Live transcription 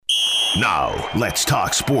Now, let's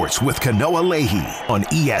talk sports with Kanoa Leahey on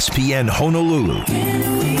ESPN Honolulu.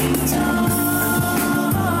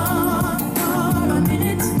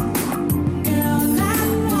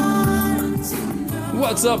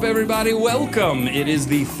 What's up, everybody? Welcome. It is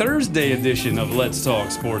the Thursday edition of Let's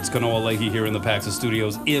Talk Sports. Kanoa Leahey here in the Paxa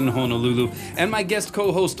Studios in Honolulu. And my guest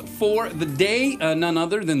co-host for the day, none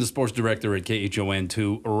other than the sports director at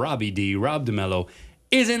KHON2, Robbie D. Rob DeMello,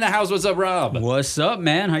 is in the house. What's up, Rob? What's up,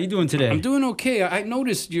 man? How you doing today? I'm doing okay. I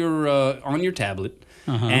noticed you're on your tablet.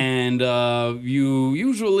 And you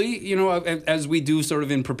usually, as we do sort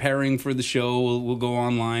of in preparing for the show, we'll go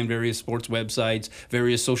online, various sports websites,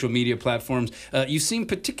 various social media platforms. You seem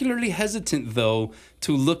particularly hesitant, though,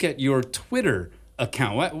 to look at your Twitter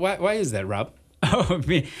account. Why is that, Rob? Oh,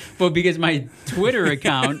 well, because my Twitter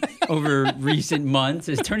account over recent months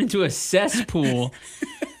has turned into a cesspool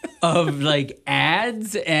of like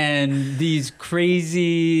ads and these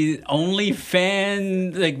crazy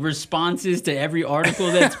OnlyFans like responses to every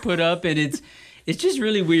article that's put up, and it's just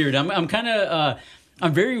really weird. I'm kind of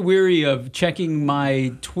I'm very weary of checking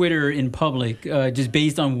my Twitter in public, just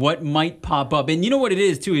based on what might pop up. And you know what it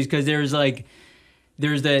is too, is because there's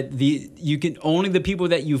you can only the people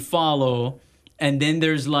that you follow. And then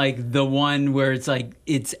there's like the one where it's like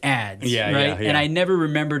it's ads, right? Yeah. And I never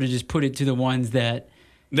remember to just put it to the ones that.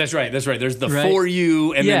 That's right. There's the For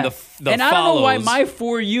You and then the and follows. I don't know why my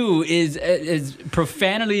For You is as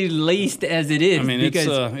profanely laced as it is. I mean,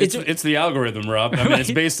 it's the algorithm, Rob. I mean, it's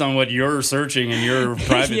based on what you're searching in your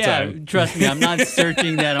private time. Trust me, I'm not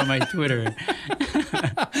searching that on my Twitter.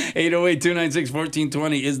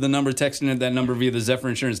 808-296-1420 is the number. Texting at that number via the Zephyr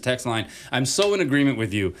Insurance text line. I'm so in agreement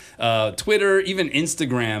with you. Twitter, even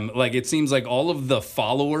Instagram, like it seems like all of the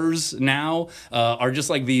followers now are just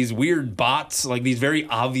like these weird bots, like these very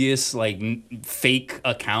obvious like fake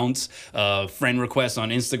accounts, friend requests on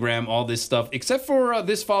Instagram, all this stuff, except for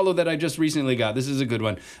this follow that I just recently got. This is a good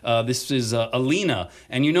one. This is Alina,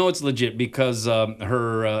 and you know it's legit because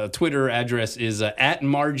her Twitter address is at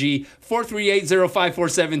Margie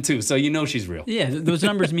 4380547. So you know she's real. Yeah, those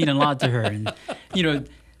numbers mean a lot to her. And,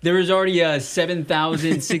 there was already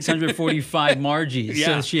 7,645 Margies,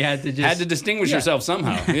 so she had to distinguish herself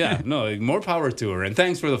somehow. Yeah, no, more power to her, and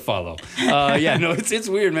thanks for the follow. It's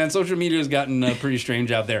weird, man. Social media has gotten pretty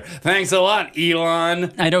strange out there. Thanks a lot,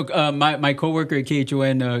 Elon. I know my coworker at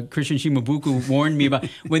KHON, Christian Shimabuku, warned me about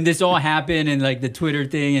when this all happened and like the Twitter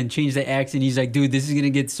thing and changed the X, and he's like, dude, this is gonna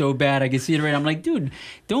get so bad. I can see it right. I'm like, dude,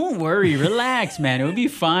 don't worry, relax, man. It'll be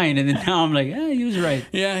fine. And then now I'm like, he was right.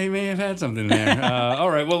 Yeah, he may have had something there. All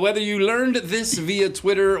right. Well, whether you learned this via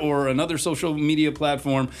Twitter or another social media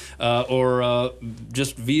platform or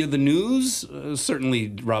just via the news,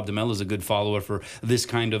 certainly Rob DeMello is a good follower for this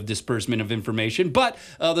kind of disbursement of information. But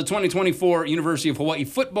the 2024 University of Hawaii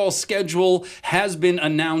football schedule has been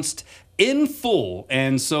announced in full.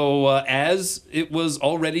 And so as it was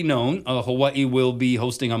already known, Hawaii will be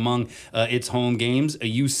hosting among its home games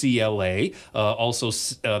UCLA. Also,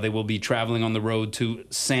 they will be traveling on the road to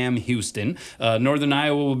Sam Houston. Northern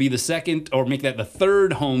Iowa will be the second, or make that the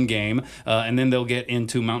third home game. And then they'll get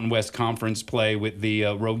into Mountain West Conference play with the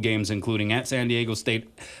road games, including at San Diego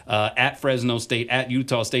State, at Fresno State, at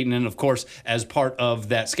Utah State. And then, of course, as part of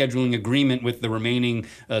that scheduling agreement with the remaining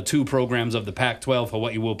two programs of the Pac-12,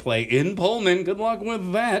 Hawaii will play in Pullman. Good luck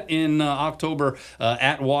with that in October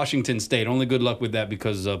at Washington State. Only good luck with that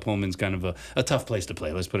because Pullman's kind of a tough place to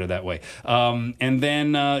play. Let's put it that way. And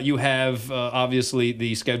then you have obviously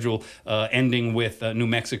the schedule ending with New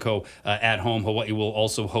Mexico at home. Hawaii will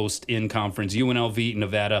also host in conference UNLV,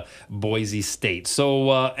 Nevada, Boise State.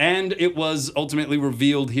 So and it was ultimately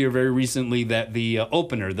revealed here very recently that the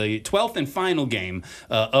opener, the 12th and final game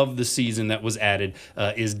of the season that was added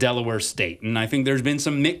is Delaware State. And I think there's been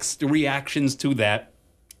some mixed reactions to that,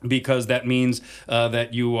 because that means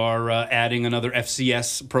that you are adding another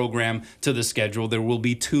FCS program to the schedule. There will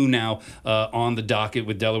be two now on the docket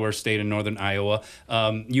with Delaware State and Northern Iowa.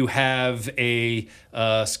 You have a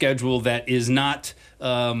schedule that is not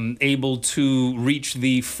able to reach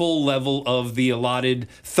the full level of the allotted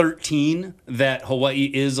 13 that Hawaii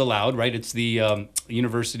is allowed, right? It's the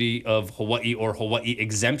University of Hawaii or Hawaii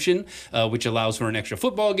exemption, which allows for an extra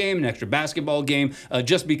football game, an extra basketball game,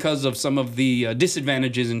 just because of some of the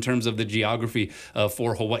disadvantages in terms of the geography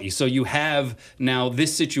for Hawaii. So you have now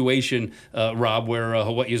this situation, Rob, where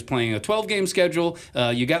Hawaii is playing a 12-game schedule.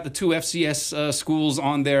 You got the two FCS schools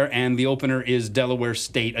on there, and the opener is Delaware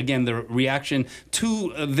State. Again, the reaction to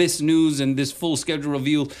to this news and this full schedule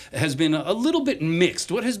reveal has been a little bit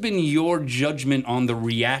mixed. What has been your judgment on the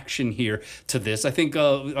reaction here to this? I think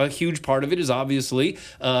a huge part of it is obviously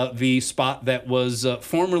the spot that was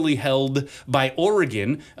formerly held by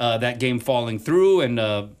Oregon, that game falling through,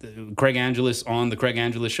 and Craig Angelis on the Craig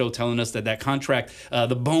Angelis show telling us that contract,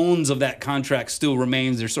 the bones of that contract still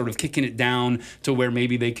remains. They're sort of kicking it down to where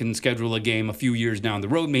maybe they can schedule a game a few years down the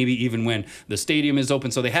road, maybe even when the stadium is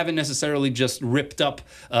open. So they haven't necessarily just ripped up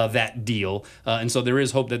that deal. And so there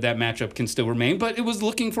is hope that matchup can still remain. But it was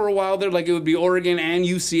looking for a while there like it would be Oregon and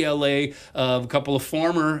UCLA, a couple of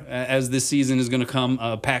former, as this season is going to come,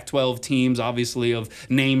 Pac-12 teams, obviously of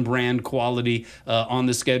name brand quality on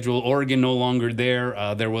the schedule. Oregon no longer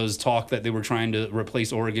there. There was talk that they were trying to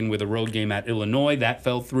replace Oregon with a road game at Illinois. That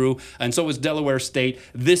fell through. And so was Delaware State.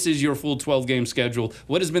 This is your full 12-game schedule.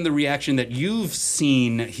 What has been the reaction that you've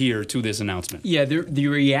seen here to this announcement? Yeah, the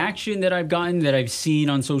reaction that I've gotten, that I've seen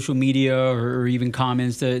on social media or even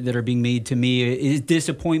comments that are being made to me is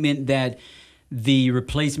disappointment that the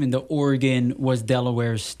replacement to Oregon was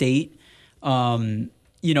Delaware State. Obviously,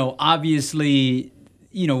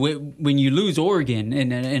 when you lose Oregon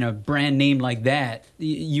in a brand name like that,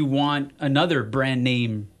 you want another brand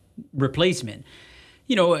name replacement.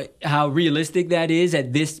 You know how realistic that is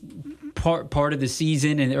at this part of the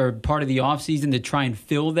season or part of the off season to try and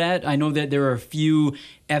fill that. I know that there are a few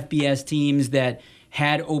FBS teams that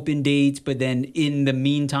had open dates, but then in the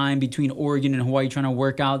meantime, between Oregon and Hawaii, trying to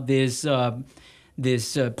work out this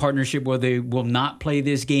partnership where they will not play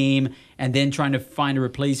this game, and then trying to find a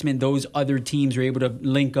replacement. Those other teams were able to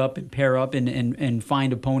link up and pair up and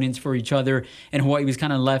find opponents for each other. And Hawaii was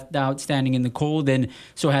kind of left out standing in the cold, and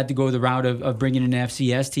so had to go the route of bringing in an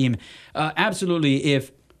FCS team. Absolutely,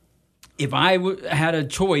 if I had a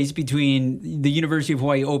choice between the University of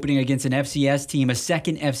Hawaii opening against an FCS team, a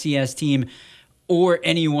second FCS team, or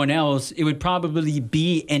anyone else, it would probably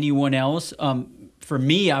be anyone else. For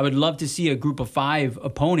me, I would love to see a group of 5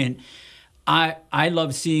 opponent. I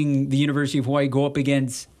love seeing the University of Hawaii go up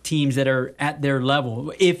against teams that are at their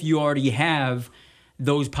level if you already have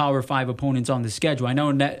those Power 5 opponents on the schedule. I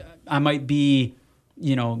know that I might be,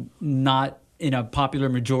 not in a popular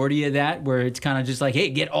majority of that, where it's kind of just like, hey,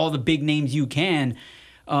 get all the big names you can.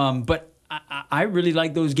 But I really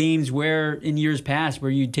like those games where in years past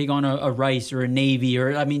where you take on a Rice or a Navy,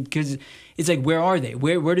 because it's like, where are they?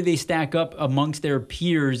 Where do they stack up amongst their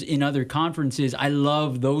peers in other conferences? I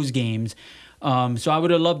love those games. So I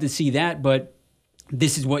would have loved to see that, but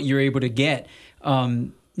this is what you're able to get.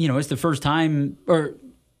 It's the first time, or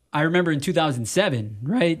I remember in 2007,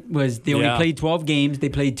 right, was they only played 12 games. They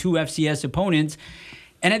played 2 FCS opponents.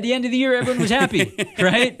 And at the end of the year, everyone was happy,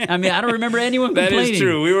 right? I don't remember anyone complaining. That is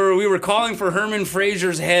true. We were calling for Herman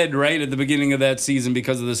Frazier's head right at the beginning of that season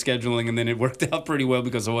because of the scheduling, and then it worked out pretty well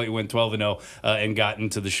because Hawaii went 12-0 and got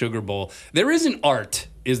into the Sugar Bowl. There is an art,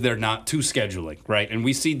 is there not, to scheduling, right? And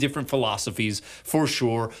we see different philosophies for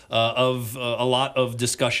sure. Of a lot of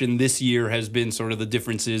discussion this year has been sort of the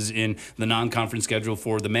differences in the non-conference schedule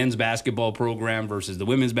for the men's basketball program versus the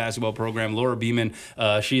women's basketball program. Laura Beeman,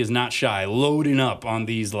 she is not shy, loading up on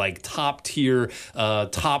these like top tier,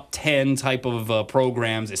 top 10 type of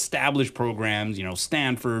programs, established programs,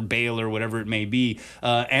 Stanford, Baylor, whatever it may be.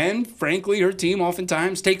 And frankly, her team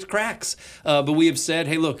oftentimes takes cracks. But we have said,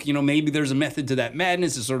 hey, look, maybe there's a method to that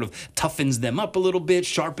madness. It sort of toughens them up a little bit,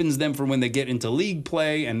 sharpens them for when they get into league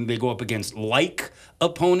play and they go up against like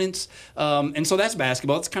opponents. And so that's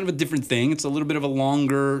basketball. It's kind of a different thing. It's a little bit of a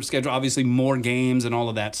longer schedule, obviously more games and all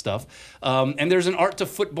of that stuff. And there's an art to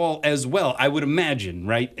football as well, I would imagine,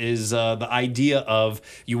 right, is the idea of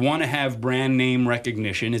you want to have brand name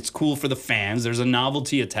recognition. It's cool for the fans. There's a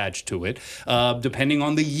novelty attached to it. Depending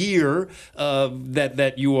on the year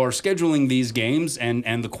that you are scheduling these games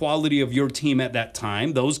and the quality of your team at that time,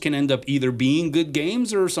 those can end up either being good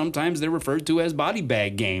games or sometimes they're referred to as body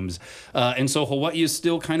bag games. And so Hawaii is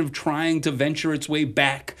still kind of trying to venture its way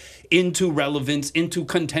back into relevance, into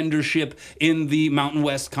contendership in the Mountain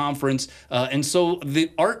West Conference. And so the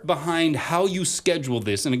art behind how you schedule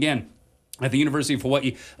this, and again, at the University of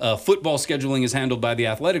Hawaii, football scheduling is handled by the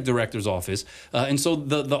athletic director's office. And so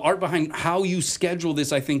the art behind how you schedule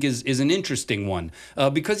this, I think, is an interesting one.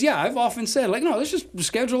 Because, I've often said, no, let's just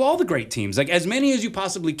schedule all the great teams, as many as you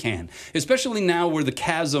possibly can, especially now where the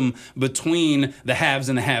chasm between the haves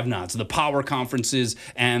and the have-nots, the power conferences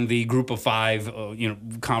and the group of 5,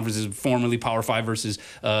 conferences, formerly Power 5 versus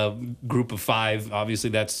group of 5. Obviously,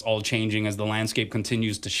 that's all changing as the landscape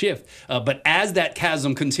continues to shift. But as that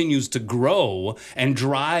chasm continues to grow, grow and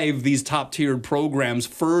drive these top-tiered programs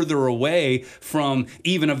further away from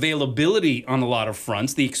even availability on a lot of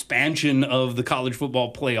fronts. The expansion of the college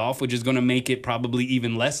football playoff, which is going to make it probably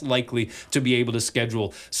even less likely to be able to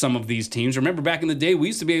schedule some of these teams. Remember, back in the day, we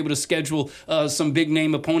used to be able to schedule some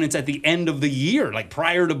big-name opponents at the end of the year, like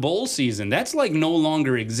prior to bowl season. That's like no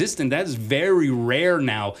longer existent. That's very rare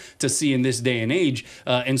now to see in this day and age.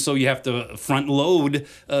 And so you have to front load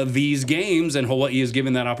these games, and Hawaii is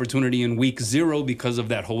given that opportunity in week 0 because of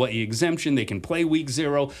that Hawaii exemption. They can play week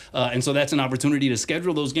 0, and so that's an opportunity to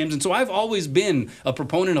schedule those games. And so I've always been a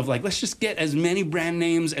proponent of, like, let's just get as many brand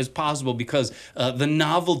names as possible, because the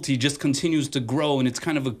novelty just continues to grow, and it's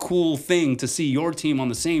kind of a cool thing to see your team on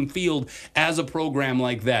the same field as a program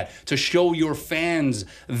like that, to show your fans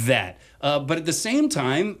that. But at the same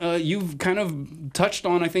time, you've kind of touched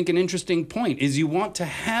on, I think, an interesting point, is you want to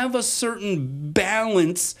have a certain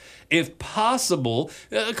balance, if possible,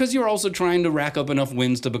 because you're also trying to rack up enough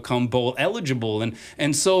wins to become bowl eligible.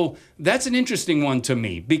 And so that's an interesting one to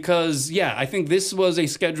me, because, yeah, I think this was a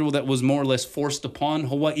schedule that was more or less forced upon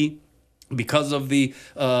Hawaii, because of the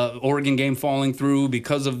Oregon game falling through,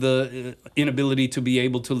 because of the inability to be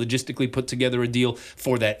able to logistically put together a deal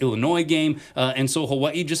for that Illinois game. And so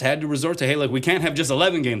Hawaii just had to resort to, hey, look, we can't have just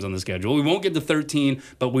 11 games on the schedule. We won't get to 13,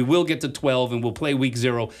 but we will get to 12, and we'll play week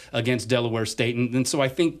 0 against Delaware State. And so I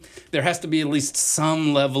think there has to be at least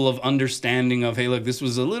some level of understanding of, hey, look, this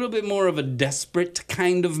was a little bit more of a desperate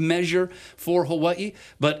kind of measure for Hawaii.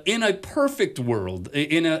 But in a perfect world,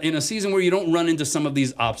 in a season where you don't run into some of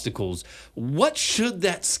these obstacles, what should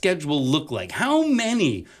that schedule look like? How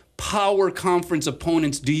many power conference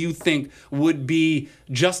opponents do you think would be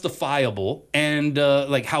justifiable, and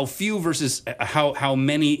like how few versus how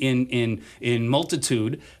many in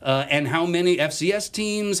multitude, and how many FCS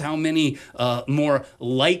teams, how many more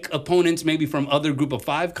like opponents maybe from other group of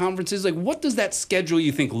 5 conferences? Like, what does that schedule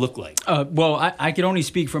you think look like? Well, I can only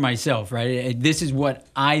speak for myself, right? This is what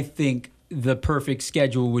I think the perfect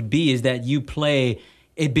schedule would be, is that you play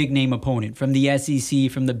a big name opponent from the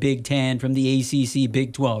SEC, from the Big Ten, from the ACC,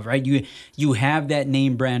 Big 12, right? You have that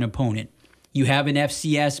name brand opponent. You have an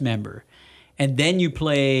FCS member. And then you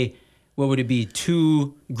play, what would it be,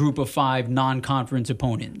 2 group of 5 non-conference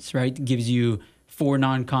opponents, right? It gives you 4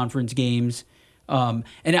 non-conference games. I'm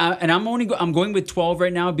going with 12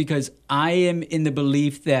 right now, because I am in the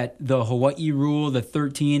belief that the Hawaii rule, the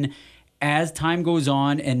 13, as time goes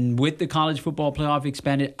on and with the college football playoff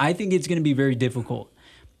expanded, I think it's going to be very difficult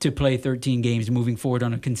to play 13 games moving forward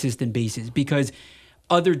on a consistent basis, because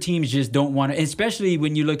other teams just don't want to, especially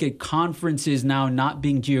when you look at conferences now not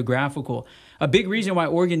being geographical. A big reason why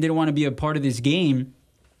Oregon didn't want to be a part of this game,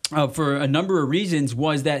 for a number of reasons,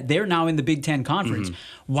 was that they're now in the Big Ten Conference.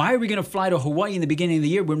 Mm-hmm. Why are we going to fly to Hawaii in the beginning of the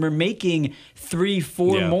year when we're making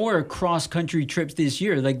 3-4 more cross-country trips this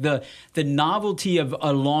year? Like, the novelty of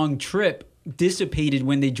a long trip dissipated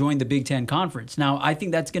when they joined the Big Ten Conference. Now, I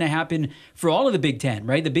think that's going to happen for all of the Big Ten,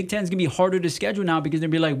 right? The Big Ten is going to be harder to schedule now, because they'll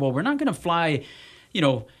be like, well, we're not going to fly,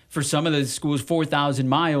 for some of the schools, 4,000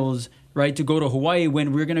 miles, right, to go to Hawaii,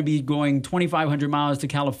 when we're going to be going 2,500 miles to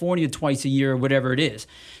California twice a year, or whatever it is.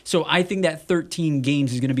 So I think that 13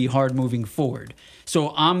 games is going to be hard moving forward.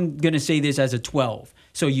 So I'm going to say this as a 12.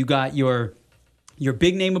 So you got your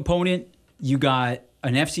big name opponent, you got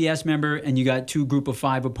an FCS member, and you got 2 group of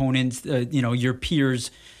 5 opponents, your peers,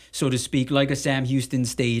 so to speak, like a Sam Houston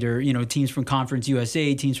State, or, teams from Conference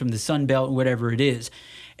USA, teams from the Sun Belt, whatever it is.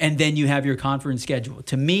 And then you have your conference schedule.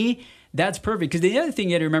 To me, that's perfect. Because the other thing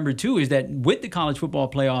you got to remember, too, is that with the college football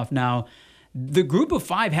playoff now, the group of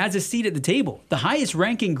 5 has a seat at the table. The highest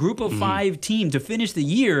ranking group of 5 team to finish the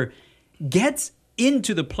year gets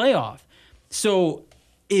into the playoff. So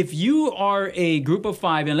if you are a group of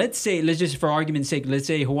 5, and let's just for argument's sake, let's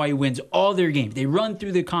say Hawaii wins all their games. They run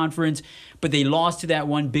through the conference, but they lost to that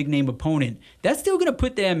one big name opponent. That's still going to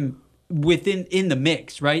put them in the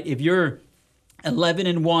mix, right? If you're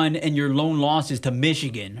 11-1 and your lone loss is to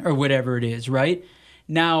Michigan or whatever it is, right?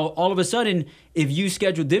 Now, all of a sudden, if you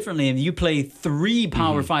schedule differently and you play 3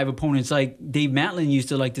 Power 5 opponents like Dave Matlin used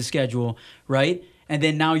to like to schedule, right? And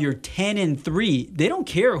then now you're 10-3. They don't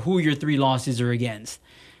care who your 3 losses are against.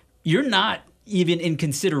 You're not even in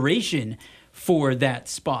consideration for that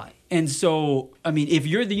spot. And so, I mean, if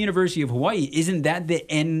you're the University of Hawaii, isn't that the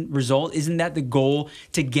end result? Isn't that the goal,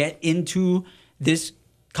 to get into this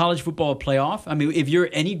college football playoff? I mean, if you're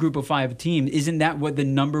any group of 5 team, isn't that what the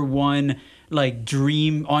number one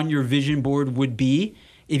dream on your vision board would be?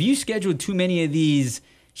 If you schedule too many of these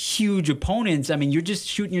huge opponents, I mean, you're just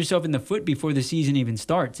shooting yourself in the foot before the season even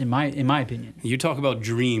starts, in my opinion. You talk about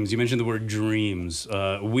dreams. You mentioned the word dreams.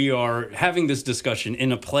 We are having this discussion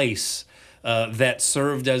in a place that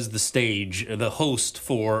served as the stage, the host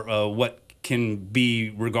for what can be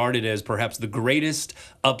regarded as perhaps the greatest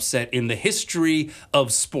upset in the history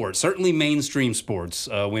of sports, certainly mainstream sports.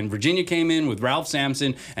 When Virginia came in with Ralph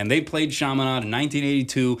Sampson and they played Chaminade in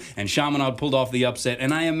 1982, and Chaminade pulled off the upset,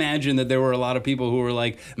 and I imagine that there were a lot of people who were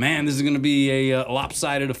like, man, this is going to be a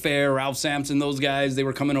lopsided affair. Ralph Sampson, those guys, they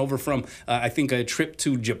were coming over from, I think, a trip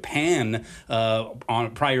to Japan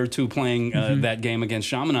prior to playing that game against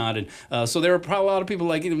Chaminade. And so there were probably a lot of people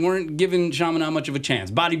like weren't giving Chaminade much of a chance.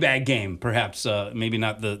 Body bag game, perhaps, maybe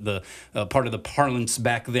not the part of the parlance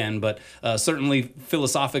back then, but certainly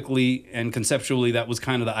philosophically and conceptually, that was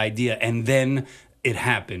kind of the idea. And then it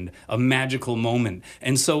happened, a magical moment.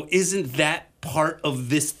 And so isn't that part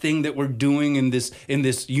of this thing that we're doing in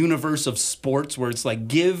this universe of sports, where it's like,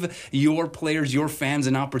 give your players, your fans,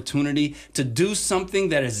 an opportunity to do something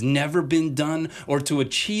that has never been done, or to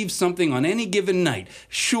achieve something on any given night?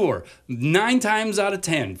 Sure, 9 times out of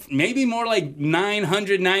 10, maybe more like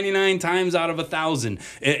 999 times out of 1,000,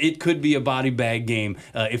 it could be a body bag game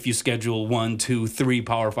if you schedule 1, 2, 3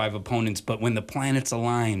 Power 5 opponents. But when the planets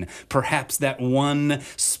align, perhaps that one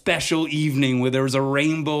special evening where there's a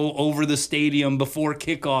rainbow over the stadium before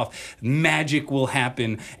kickoff, magic will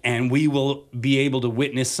happen, and we will be able to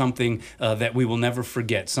witness something that we will never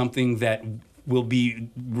forget, something that will be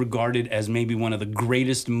regarded as maybe one of the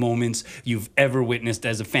greatest moments you've ever witnessed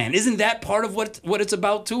as a fan. Isn't that part of what it's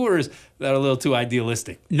about too, or is that a little too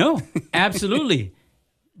idealistic? No, absolutely.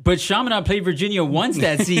 But Chaminade played Virginia once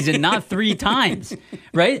that season, not 3 times,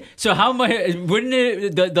 right? So how much wouldn't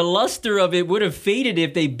it, the luster of it would have faded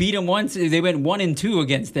if they beat them once? They went 1-2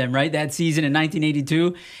 against them, right? That season in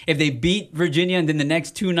 1982. If they beat Virginia and then the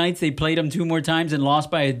next 2 nights they played them 2 more times and lost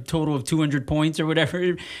by a total of 200 points or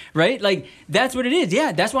whatever, right? Like, that's what it is.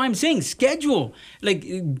 Yeah, that's why I'm saying schedule. Like,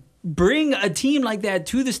 bring a team like that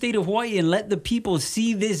to the state of Hawaii and let the people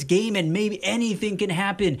see this game, and maybe anything can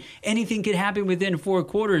happen. Anything can happen within 4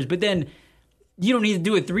 quarters. But then you don't need to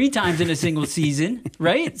do it 3 times in a single season,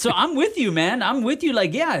 right? So I'm with you, man. I'm with you.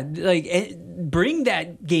 Like, yeah, like, bring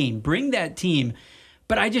that game, bring that team.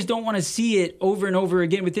 But I just don't want to see it over and over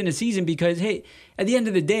again within a season, because, hey, at the end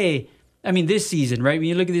of the day, I mean, this season, right? When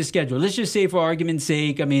you look at this schedule, let's just say, for argument's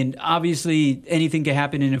sake, I mean, obviously anything can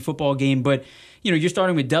happen in a football game, but you're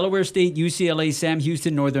starting with Delaware State, UCLA, Sam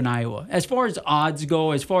Houston, Northern Iowa. As far as odds go,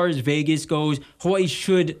 as far as Vegas goes, Hawaii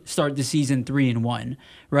should start the season 3-1,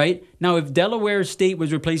 right? Now, if Delaware State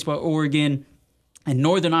was replaced by Oregon and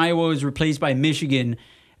Northern Iowa was replaced by Michigan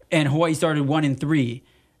and Hawaii started 1-3,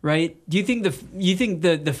 right? Do you think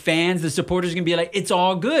the fans, the supporters, are going to be like, it's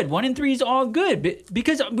all good? 1-3 is all good,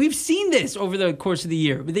 because we've seen this over the course of the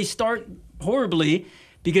year. But they start horribly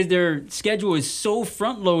because their schedule is so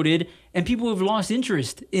front-loaded, and people have lost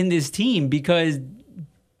interest in this team because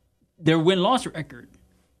their win-loss record.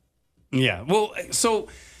 Yeah, well, so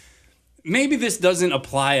maybe this doesn't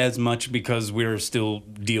apply as much because we're still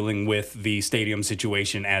dealing with the stadium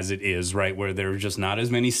situation as it is, right? Where there are just not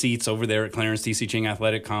as many seats over there at Clarence T.C. Ching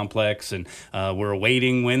Athletic Complex, and we're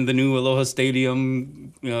awaiting when the new Aloha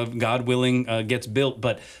Stadium, God willing, gets built.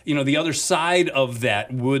 But, the other side of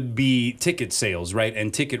that would be ticket sales, right?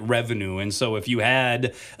 And ticket revenue. And so if you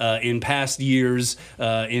had, in past years,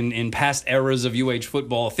 in past eras of UH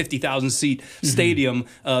football, a 50,000-seat stadium,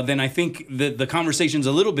 then I think that the conversation's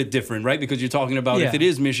a little bit different, right? Because you're talking about if it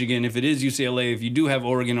is Michigan, if it is UCLA, if you do have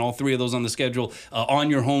Oregon, all 3 of those on the schedule on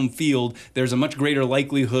your home field, there's a much greater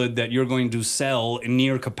likelihood that you're going to sell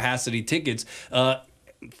near capacity tickets.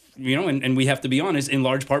 And we have to be honest, in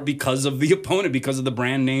large part because of the opponent, because of the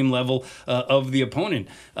brand name level of the opponent.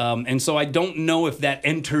 And so I don't know if that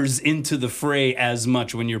enters into the fray as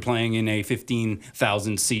much when you're playing in a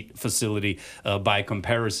 15,000-seat facility by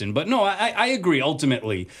comparison. But no, I agree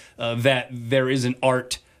ultimately that there is an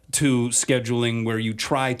art to scheduling where you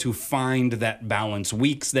try to find that balance,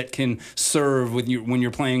 weeks that can serve when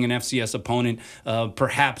you're playing an FCS opponent,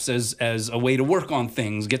 perhaps as a way to work on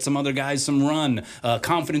things, get some other guys some run,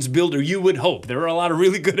 confidence builder. You would hope. There are a lot of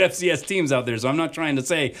really good FCS teams out there, so I'm not trying to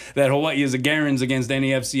say that Hawaii is a guarantee against any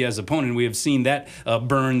FCS opponent. We have seen that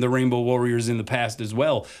burn the Rainbow Warriors in the past as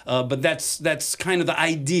well. But that's kind of the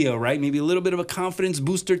idea, right? Maybe a little bit of a confidence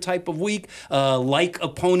booster type of week, like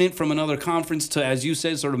opponent from another conference to, as you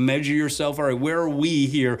said, sort of measure yourself. All right, where are we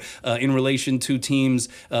here in relation to teams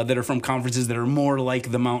that are from conferences that are more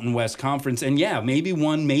like the Mountain West Conference? And yeah, maybe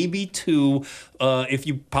one, maybe two, if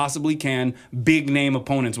you possibly can, big name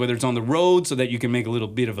opponents, whether it's on the road so that you can make a little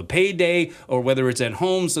bit of a payday, or whether it's at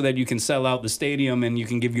home so that you can sell out the stadium and you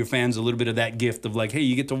can give your fans a little bit of that gift of like, hey,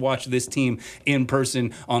 you get to watch this team in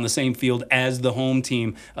person on the same field as the home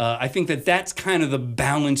team. I think that that's kind of the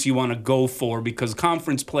balance you want to go for, because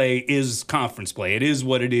conference play is conference play. It is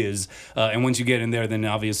what it is. And once you get in there, then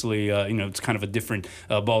obviously, it's kind of a different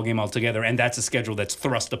ball game altogether. And that's a schedule that's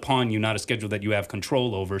thrust upon you, not a schedule that you have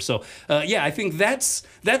control over. So, I think that's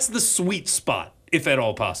the sweet spot, if at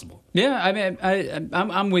all possible. Yeah, I mean,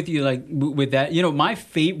 I'm with you like with that.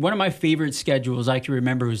 One of my favorite schedules I can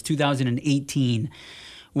remember was 2018.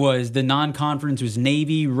 Was the non-conference was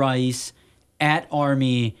Navy, Rice, at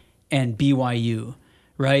Army, and BYU,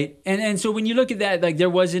 right? And so when you look at that, like there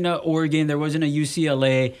wasn't a Oregon, there wasn't a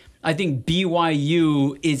UCLA. I think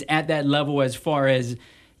BYU is at that level as far as,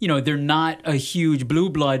 they're not a huge blue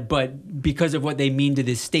blood, but because of what they mean to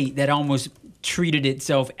this state, that almost treated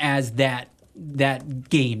itself as that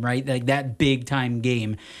game, right? Like that big time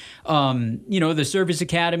game. The service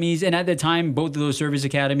academies, and at the time, both of those service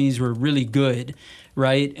academies were really good,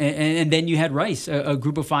 right? And then you had Rice, a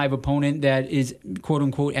group of 5 opponent that is quote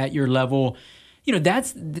unquote at your level.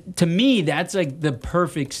 To me, that's like the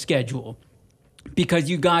perfect schedule, because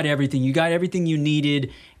you got everything. You got everything you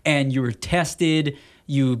needed, and you were tested.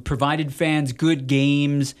 You provided fans good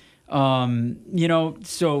games.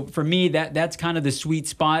 So for me, that's kind of the sweet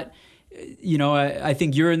spot. I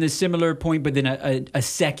think you're in the similar point, but then a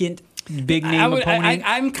second big name opponent.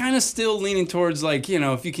 I'm kind of still leaning towards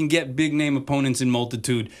if you can get big name opponents in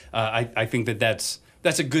multitude, I think that's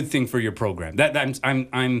a good thing for your program.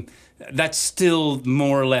 That's still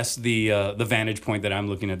more or less the vantage point that I'm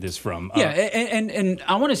looking at this from. And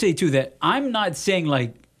I want to say too that I'm not saying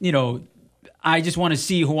I just want to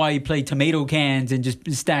see Hawaii play tomato cans and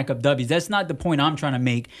just stack up W's. That's not the point I'm trying to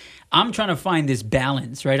make. I'm trying to find this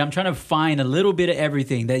balance, right? I'm trying to find a little bit of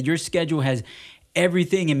everything, that your schedule has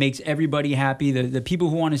everything and makes everybody happy. The people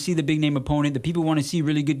who want to see the big name opponent, the people who want to see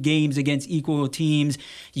really good games against equal teams.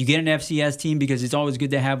 You get an FCS team because it's always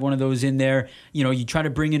good to have one of those in there. You try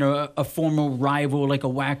to bring in a former rival, like a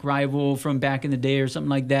WAC rival from back in the day or something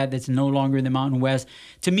like that, that's no longer in the Mountain West.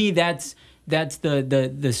 To me, that's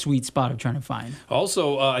the sweet spot of trying to find.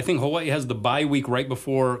 Also, I think Hawaii has the bye week right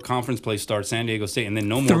before conference play starts, San Diego State, and then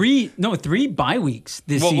no more. Three bye weeks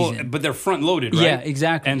this season. But they're front loaded, right? Yeah,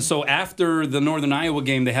 exactly. And so after the Northern Iowa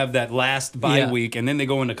game, they have that last bye week, and then they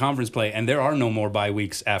go into conference play, and there are no more bye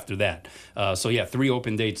weeks after that. 3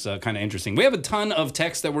 open dates, kind of interesting. We have a ton of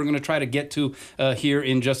texts that we're going to try to get to here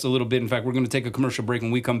in just a little bit. In fact, we're going to take a commercial break.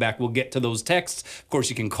 When we come back, we'll get to those texts. Of course,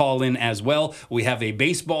 you can call in as well. We have a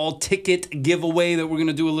baseball ticket giveaway that we're going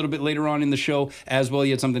to do a little bit later on in the show as well.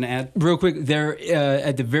 You had something to add? Real quick, there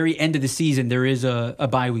at the very end of the season, there is a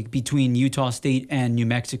bye week between Utah State and New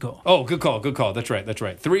Mexico. Oh, good call. That's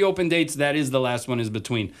right. 3 open dates. That is the last one is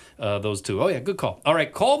between those two. Oh, yeah, good call. All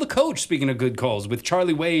right, Call the Coach, speaking of good calls, with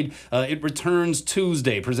Charlie Wade. It returns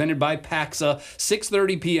Tuesday, presented by Paxa,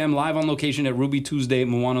 6:30 p.m., live on location at Ruby Tuesday,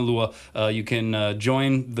 Moanalua. You can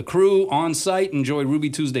join the crew on site, enjoy Ruby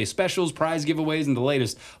Tuesday specials, prize giveaways, and the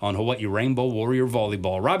latest on Hawaii Rainbow Warrior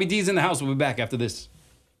Volleyball. Robbie D's in the house. We'll be back after this.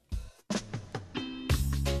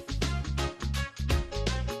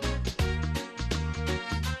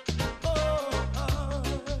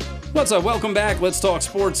 What's up? Welcome back. Let's talk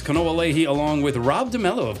sports. Kanoa Leahey along with Rob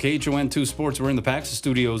DeMello of KHON2 Sports. We're in the Paxa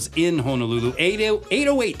studios in Honolulu.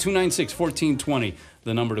 808-296-1420.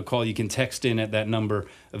 The number to call. You can text in at that number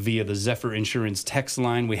via the Zephyr Insurance text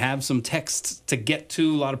line. We have some texts to get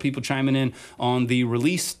to. A lot of people chiming in on the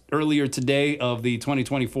release earlier today of the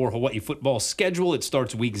 2024 Hawaii football schedule. It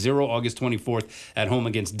starts week 0, August 24th, at home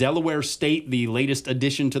against Delaware State, the latest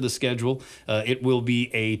addition to the schedule. It will be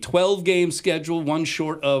a 12-game schedule, one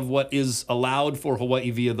short of what is allowed for Hawaii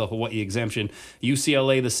via the Hawaii exemption.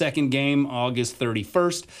 UCLA, the second game, August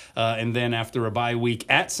 31st, and then after a bye week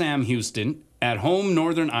at Sam Houston. At home,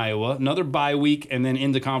 Northern Iowa, another bye week, and then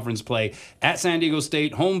into conference play. At San Diego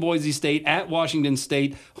State, home Boise State, at Washington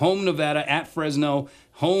State, home Nevada, at Fresno,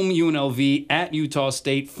 home UNLV, at Utah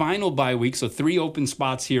State, final bye week, so 3 open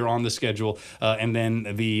spots here on the schedule, and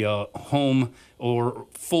then the home or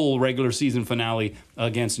full regular season finale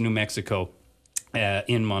against New Mexico.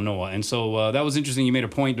 in Manoa. And so that was interesting. You made a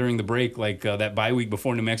point during the break, like that bye week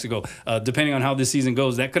before New Mexico. Depending on how this season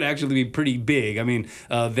goes, that could actually be pretty big. I mean,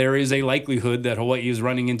 there is a likelihood that Hawaii is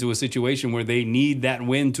running into a situation where they need that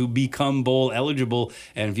win to become bowl eligible.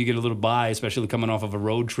 And if you get a little bye, especially coming off of a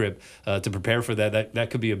road trip to prepare for that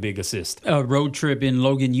could be a big assist. A road trip in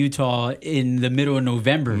Logan, Utah in the middle of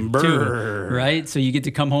November, too, right? So you get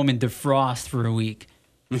to come home and defrost for a week.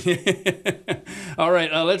 All right,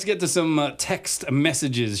 let's get to some text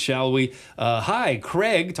messages, shall we? Hi,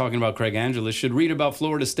 Craig, talking about Craig Angeles, should read about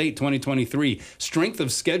Florida State 2023. Strength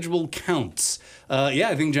of schedule counts. Yeah,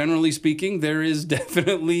 I think generally speaking, there is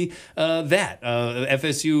definitely that.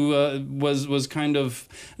 FSU was kind of,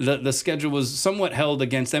 the schedule was somewhat held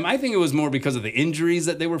against them. I think it was more because of the injuries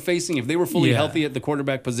that they were facing. If they were fully healthy at the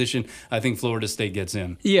quarterback position, I think Florida State gets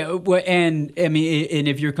in. Yeah, and I mean, and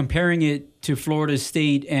if you're comparing it to Florida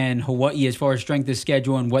State and Hawaii as far as strength of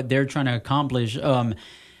schedule and what they're trying to accomplish, the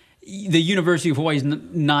University of Hawaii is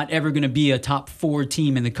not ever going to be a top 4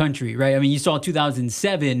 team in the country, right? I mean, you saw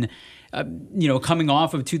 2007, coming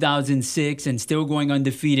off of 2006 and still going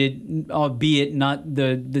undefeated, albeit not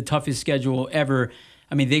the toughest schedule ever.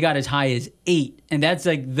 I mean, they got as high as 8, and that's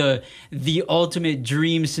like the ultimate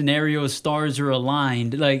dream scenario. Stars are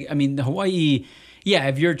aligned. Like, I mean, Hawaii,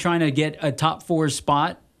 if you're trying to get a top 4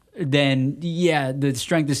 spot, then the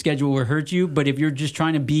strength of schedule will hurt you. But if you're just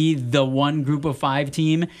trying to be the one group of 5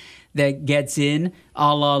 team that gets in,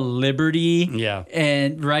 a la Liberty,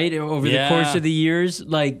 and right over the course of the years,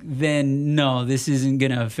 like, then no, this isn't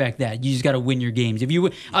going to affect that. You just got to win your games.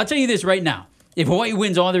 I'll tell you this right now: if Hawaii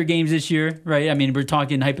wins all their games this year, right? I mean, we're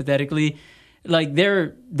talking hypothetically. Like,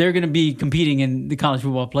 they're going to be competing in the college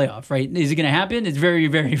football playoff, right? Is it going to happen? It's very,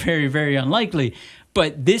 very, very, very unlikely.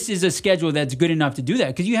 But this is a schedule that's good enough to do that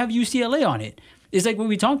because you have UCLA on it. It's like what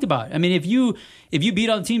we talked about. I mean, if you beat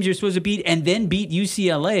all the teams you're supposed to beat and then beat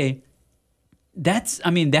UCLA, that's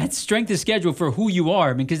strength of schedule for who you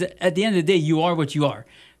are. I mean, because at the end of the day, you are what you are.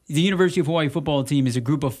 The University of Hawaii football team is a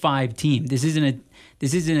group of 5 team. This isn't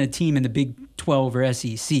a team in the Big 12 or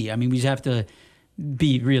SEC. I mean, we just have to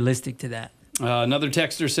be realistic to that. Another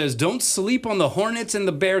texter says, don't sleep on the Hornets and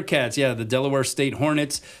the Bearcats. Yeah, the Delaware State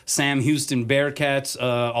Hornets, Sam Houston Bearcats,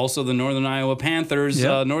 also the Northern Iowa Panthers.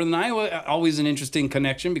 Yep. Northern Iowa, always an interesting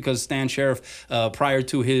connection because Stan Sheriff, prior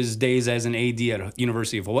to his days as an AD at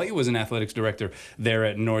University of Hawaii, was an athletics director there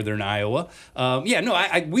at Northern Iowa.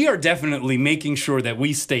 We are definitely making sure that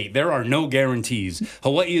we state there are no guarantees.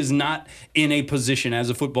 Hawaii is not in a position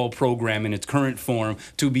as a football program in its current form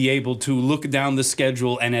to be able to look down the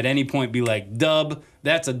schedule and at any point be like, dub,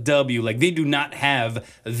 that's a W. Like, they do not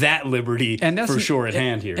have that liberty for sure at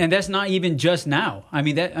hand here. And that's not even just now.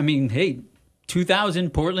 Hey, 2000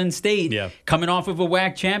 Portland State, coming off of a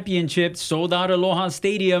WAC championship, sold out Aloha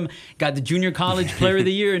Stadium, got the Junior College Player of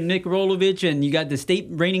the Year, Nick Rolovich, and you got the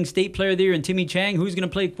reigning state Player of the Year, and Timmy Chang, who's going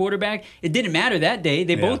to play quarterback. It didn't matter that day.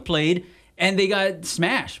 They both played. And they got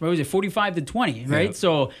smashed. What was it, 45-20, right? Yep.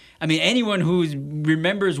 So, I mean, anyone who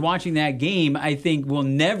remembers watching that game, I think, will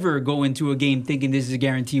never go into a game thinking this is a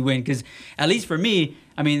guaranteed win. Because, at least for me,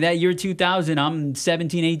 I mean, that year 2000, I'm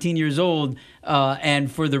 17, 18 years old.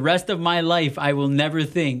 And for the rest of my life, I will never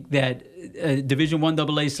think that a Division I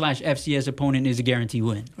AA/FCS opponent is a guaranteed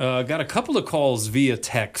win. Got a couple of calls via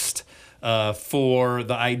text. For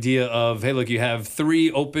the idea of, hey, look, you have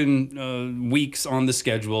 3 open weeks on the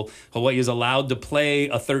schedule. Hawaii is allowed to play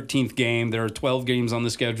a 13th game. There are 12 games on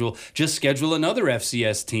the schedule. Just schedule another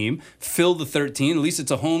FCS team. Fill the 13. At least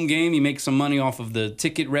it's a home game. You make some money off of the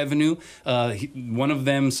ticket revenue. One of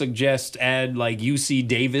them suggests add like UC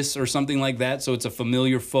Davis or something like that, so it's a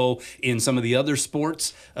familiar foe in some of the other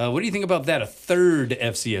sports. What do you think about that, a 3rd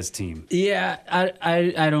FCS team? Yeah,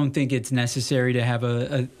 I don't think it's necessary to have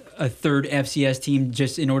a 3rd FCS team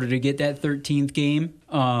just in order to get that 13th game.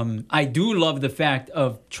 I do love the fact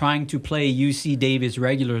of trying to play UC Davis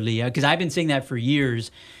regularly because I've been saying that for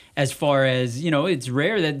years as far as, it's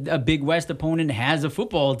rare that a Big West opponent has a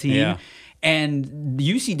football team. Yeah. And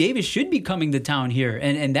UC Davis should be coming to town here,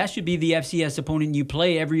 and that should be the FCS opponent you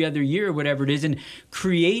play every other year or whatever it is, and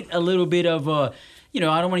create a little bit of a, I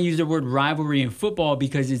don't want to use the word rivalry in football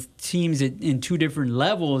because it's teams in 2 different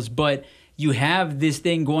levels, but you have this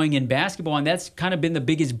thing going in basketball, and that's kind of been the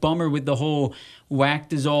biggest bummer with the whole WAC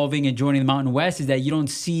dissolving and joining the Mountain West is that you don't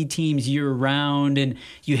see teams year-round, and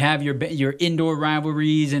you have your indoor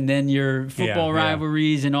rivalries and then your football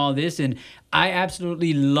rivalries and all this. And I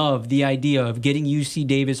absolutely love the idea of getting UC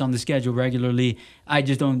Davis on the schedule regularly. I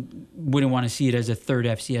just wouldn't want to see it as a third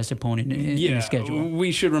FCS opponent in the schedule.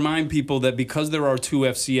 We should remind people that because there are 2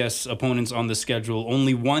 FCS opponents on the schedule,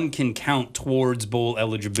 only one can count towards bowl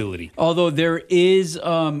eligibility. Although there is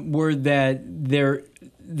word that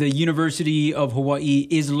the University of Hawaii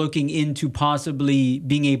is looking into possibly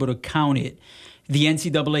being able to count it. The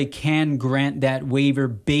NCAA can grant that waiver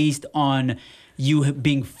based on you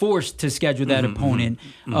being forced to schedule that opponent.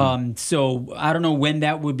 So I don't know when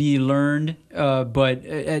that would be learned, but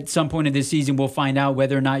at some point in this season, we'll find out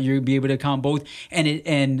whether or not you'll be able to count both.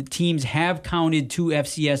 And teams have counted 2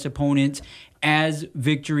 FCS opponents as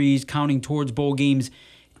victories, counting towards bowl games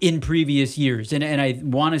in previous years. And I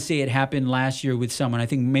want to say it happened last year with someone. I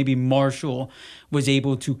think maybe Marshall was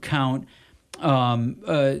able to count 2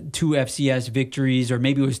 FCS victories, or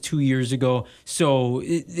maybe it was 2 years ago. So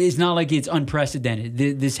it's not like it's unprecedented.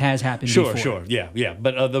 This has happened before. Sure, yeah.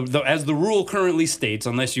 But as the rule currently states,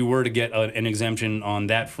 unless you were to get an exemption on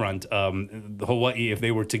that front, Hawaii, if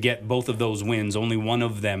they were to get both of those wins, only one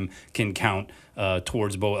of them can count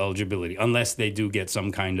towards bowl eligibility, unless they do get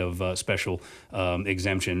some kind of special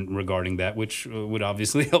exemption regarding that, which would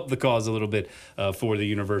obviously help the cause a little bit for the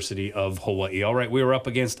University of Hawaii. All right, we are up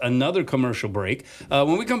against another commercial break.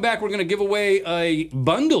 When we come back, we're going to give away a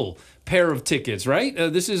bundle pair of tickets, right?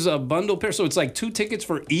 This is a bundle pair, so it's like 2 tickets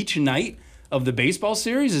for each night of the baseball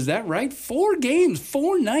series. Is that right? 4 games,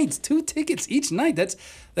 4 nights, 2 tickets each night. That's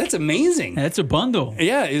amazing. That's a bundle.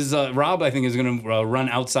 Yeah, Rob, I think, is going to run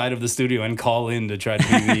outside of the studio and call in to try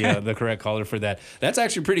to be the correct caller for that. That's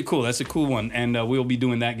actually pretty cool. That's a cool one, and we'll be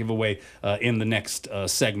doing that giveaway in the next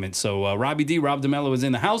segment. So Robbie D, Rob DeMello is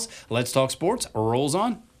in the house. Let's Talk Sports rolls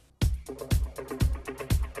on.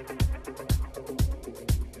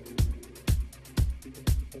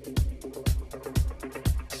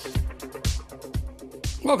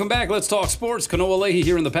 Welcome back. Let's Talk Sports. Kanoa Leahey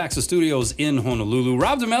here in the Paxa Studios in Honolulu.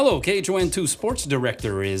 Rob DeMello, KHON2 Sports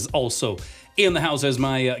Director, is also in the house as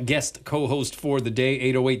my guest co-host for the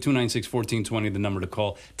day. 808-296-1420, the number to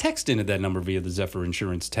call. Text in at that number via the Zephyr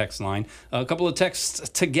Insurance text line. A couple of texts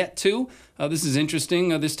to get to. This is interesting.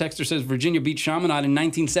 This texter says Virginia beat Chaminade in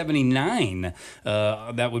 1979.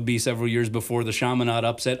 That would be several years before the Chaminade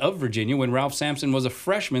upset of Virginia when Ralph Sampson was a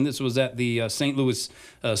freshman. This was at the St. Louis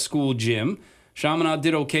school gym. Chaminade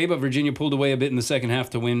did okay, but Virginia pulled away a bit in the second half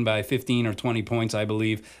to win by 15 or 20 points, I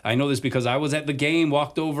believe. I know this because I was at the game,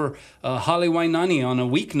 walked over Hale Wainani on a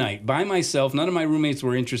weeknight by myself. None of my roommates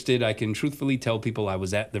were interested. I can truthfully tell people I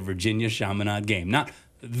was at the Virginia Chaminade game. Not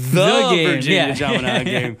the game, Virginia Chaminade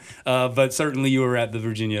game, but certainly you were at the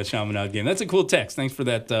Virginia Chaminade game. That's a cool text. Thanks for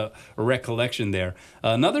that recollection there.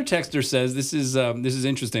 Another texter says, this is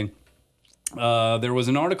interesting. There was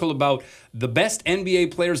an article about the best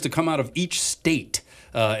NBA players to come out of each state.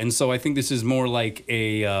 And so I think this is more like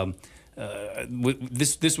a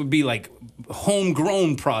this would be like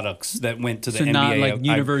homegrown products that went to the NBA. So not like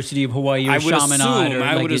University of Hawaii or Chaminade, or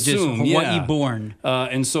I would assume, just Hawaii-born.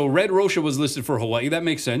 And so Red Rocha was listed for Hawaii. That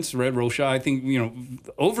makes sense. Red Rocha, I think,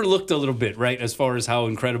 overlooked a little bit, right, as far as how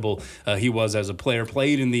incredible he was as a player,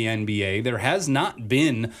 played in the NBA. There has not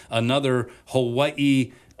been another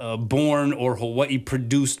Hawaii born or Hawaii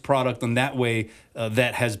produced product in that way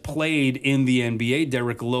that has played in the NBA.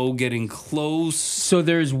 Derek Lowe getting close. So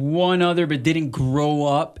there's one other, but didn't grow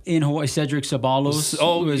up in Hawaii. Cedric Ceballos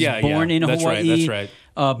was born in Hawaii. That's right.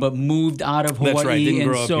 But moved out of Hawaii. That's right. Didn't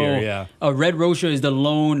grow up here, Red Rocha is the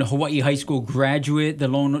lone Hawaii high school graduate, the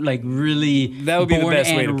lone really that would be born the best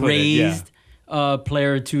and way to put raised it,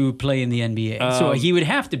 player to play in the NBA. So he would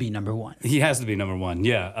have to be number one. He has to be number one,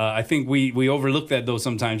 yeah. I think we overlook that, though,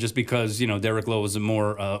 sometimes just because, Derek Lowe is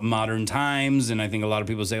more modern times, and I think a lot of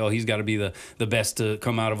people say, he's got to be the best to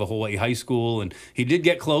come out of a Hawaii high school. And he did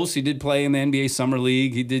get close. He did play in the NBA Summer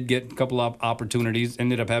League. He did get a couple of opportunities,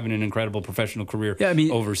 ended up having an incredible professional career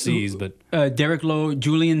overseas. But Derek Lowe,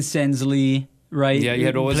 Julian Sensley, right? Yeah, you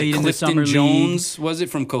had Clifton Jones, was it,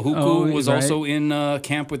 from Kahuku, was also in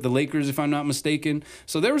camp with the Lakers, if I'm not mistaken.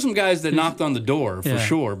 So there were some guys that knocked on the door, for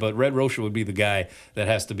sure, but Red Rocha would be the guy that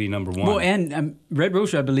has to be number one. Well, and Red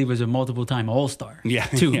Rocha, I believe, was a multiple-time All-Star,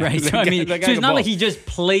 too, right? So, it's not like he just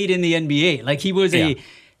played in the NBA. Like, he was a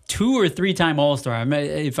 2 or 3-time All-Star,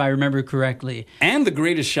 if I remember correctly. And the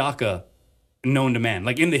greatest shaka known to man,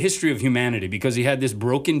 like in the history of humanity, because he had this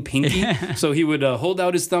broken pinky. So he would hold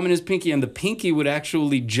out his thumb and his pinky, and the pinky would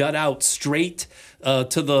actually jut out straight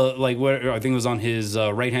to the, like, where I think it was on his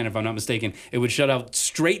right hand, if I'm not mistaken. It would shut out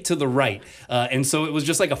straight to the right. And so it was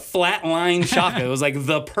just like a flat line shaka. It was like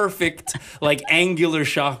the perfect, like, angular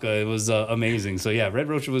shaka. It was amazing. So, yeah, Red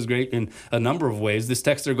Rocha was great in a number of ways. This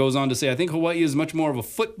texter goes on to say, I think Hawaii is much more of a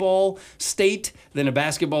football state than a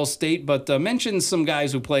basketball state, but mentions some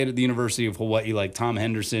guys who played at the University of Hawaii, like Tom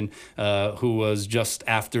Henderson, who was just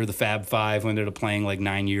after the Fab Five, who ended up playing like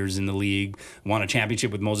 9 years in the league, won a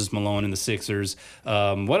championship with Moses Malone and the Sixers.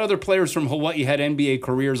 What other players from Hawaii had NBA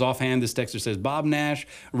careers offhand? This texter says Bob Nash,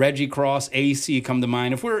 Reggie Cross, AC come to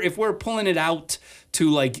mind. If we're pulling it out to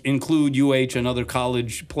like include UH and other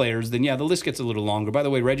college players, then yeah, the list gets a little longer. By the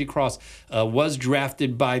way, Reggie Cross was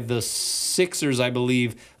drafted by the Sixers, I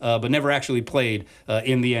believe, but never actually played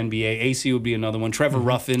in the NBA. AC would be another one. Trevor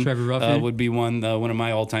Ruffin would be one of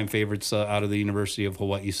my all-time favorites out of the University of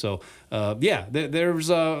Hawaii. So yeah, there's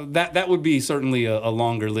that would be certainly a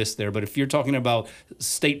longer list there. But if you're talking about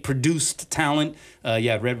state-produced talent,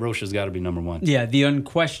 yeah, Red Rocha's got to be number one. Yeah, the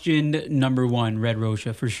unquestioned number one, Red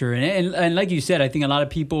Rocha, for sure. And like you said, I think a lot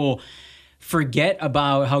of people forget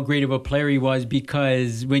about how great of a player he was,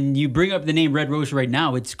 because when you bring up the name Red Rocha right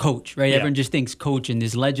now, it's coach, right? Yeah. Everyone just thinks coach and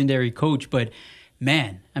this legendary coach, but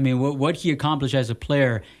man, I mean, what he accomplished as a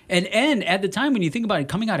player. And at the time, when you think about it,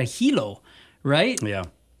 coming out of Hilo, right? Yeah.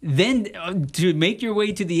 Then to make your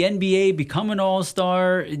way to the NBA, become an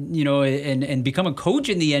all-star, you know, and become a coach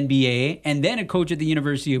in the NBA, and then a coach at the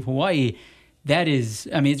University of Hawaii. That is,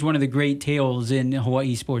 I mean, it's one of the great tales in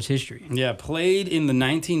Hawaii sports history. Yeah, played in the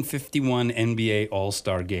 1951 NBA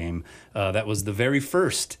All-Star Game. That was the very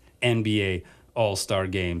first NBA All-Star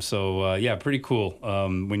Game. So, yeah, pretty cool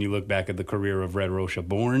when you look back at the career of Red Rocha.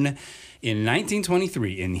 Born in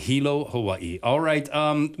 1923 in Hilo, Hawaii. All right,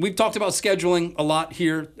 we've talked about scheduling a lot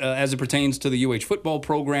here as it pertains to the UH football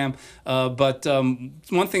program, but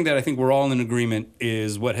one thing that I think we're all in agreement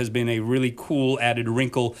is what has been a really cool added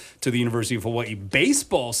wrinkle to the University of Hawaii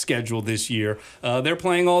baseball schedule this year. They're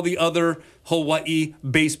playing all the other Hawaii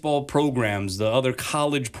baseball programs, the other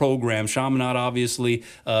college programs. Chaminade obviously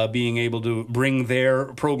being able to bring their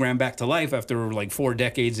program back to life after like 4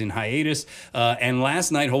 decades in hiatus. And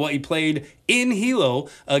last night, Hawaii played in Hilo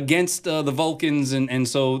against the Vulcans, and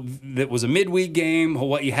so that was a midweek game.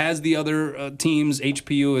 Hawaii has the other teams,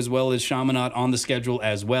 HPU as well as Chaminade, on the schedule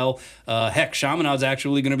as well. Heck, Chaminade's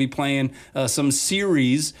actually going to be playing some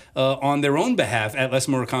series on their own behalf at Les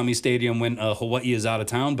Murakami Stadium when Hawaii is out of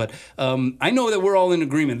town. But I know that we're all in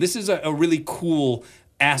agreement. This is a really cool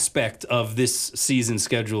aspect of this season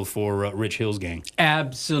schedule for Rich Hill's gang.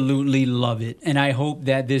 Absolutely love it. And I hope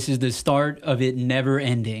that this is the start of it never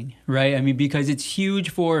ending, right? I mean, because it's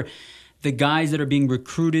huge for the guys that are being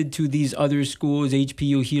recruited to these other schools,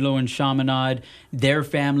 HPU, Hilo, and Chaminade, their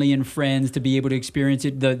family and friends to be able to experience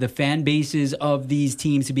it, the fan bases of these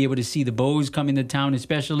teams to be able to see the Bows come into town,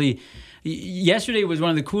 especially. Yesterday was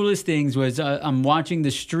one of the coolest things was I'm watching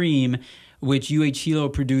the stream which UH Hilo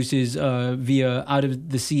produces via Out of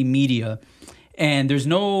the Sea Media. And there's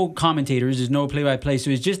no commentators, there's no play-by-play, so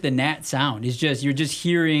it's just the nat sound. It's just, you're just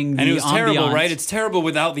hearing the ambiance. And it was terrible, right? It's terrible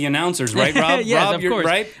without the announcers, right, Rob? Yes, Rob, of course.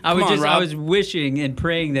 Right? I was wishing and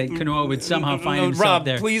praying that Kanoa would somehow find himself Rob,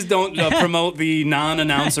 there. Rob, please don't promote the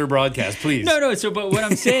non-announcer broadcast, please. No, so but what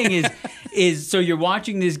I'm saying is so you're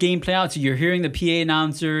watching this game play out, so you're hearing the PA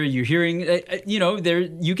announcer, you're hearing,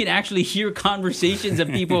 you can actually hear conversations of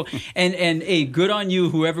people, and hey, good on you,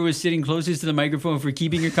 whoever was sitting closest to the microphone, for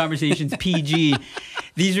keeping your conversations PG.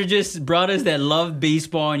 These are just brothers that love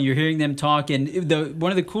baseball, and you're hearing them talk, and one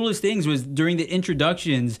of the coolest things was during the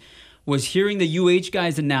introductions was hearing the UH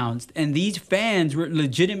guys announced, and these fans were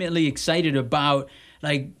legitimately excited about,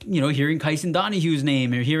 like, hearing Kyson Donahue's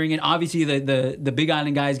name, or hearing it. Obviously, the Big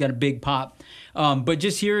Island guys got a big pop. But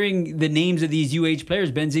just hearing the names of these UH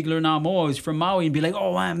players, Ben Ziegler-Namoa is from Maui, and be like,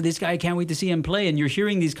 oh, man, this guy, I can't wait to see him play. And you're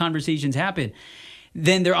hearing these conversations happen.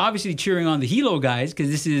 Then they're obviously cheering on the Hilo guys because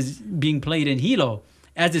this is being played in Hilo.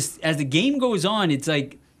 As the game goes on, it's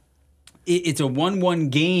like it's a 1-1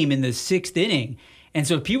 game in the 6th inning. And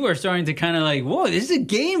so people are starting to kind of like, whoa, this is a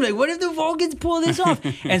game. Like, what if the Vulcans pull this off?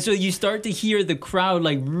 And so you start to hear the crowd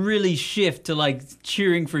like really shift to like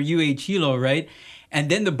cheering for UH Hilo, right? And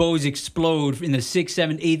then the Bows explode in the 6th,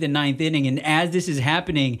 7th, 8th, and 9th inning. And as this is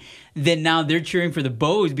happening, then now they're cheering for the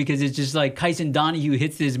Bows because it's just like Kyson Donahue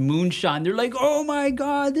hits this moonshot. And they're like, oh, my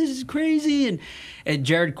God, this is crazy. And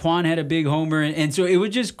Jared Kwan had a big homer. And so it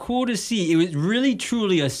was just cool to see. It was really,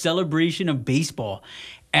 truly a celebration of baseball.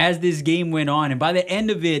 as this game went on. And by the end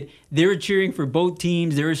of it, they were cheering for both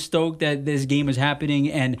teams. They were stoked that this game was happening.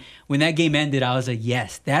 And when that game ended, I was like,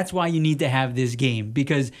 yes, that's why you need to have this game,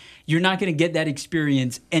 because you're not going to get that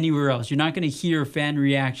experience anywhere else. You're not going to hear fan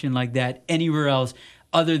reaction like that anywhere else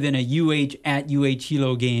other than a UH at UH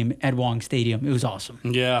Hilo game at Wong Stadium. It was awesome.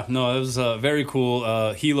 Yeah, no, it was very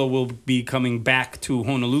cool. Hilo will be coming back to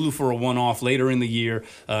Honolulu for a one-off later in the year,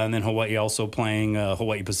 and then Hawaii also playing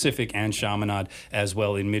Hawaii Pacific and Chaminade as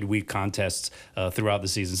well in midweek contests throughout the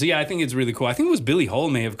season. So yeah, I think it's really cool. I think it was Billy Hull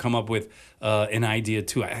may have come up with an idea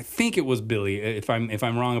too. I think it was Billy. If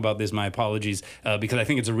I'm wrong about this, my apologies, because I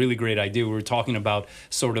think it's a really great idea. We were talking about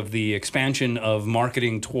sort of the expansion of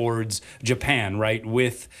marketing towards Japan, right?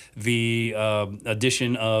 With the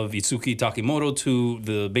addition of Itsuki Takimoto to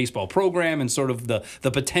the baseball program and sort of the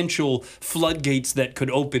potential floodgates that could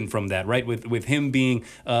open from that, right? With him being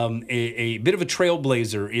a bit of a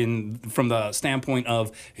trailblazer from the standpoint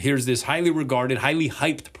of here's this highly regarded, highly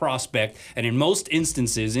hyped prospect, and in most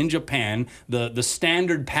instances in Japan, the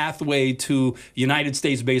standard pathway to United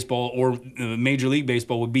States baseball or Major League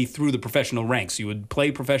Baseball would be through the professional ranks. You would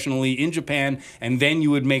play professionally in Japan, and then you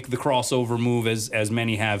would make the crossover move as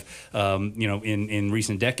many have, in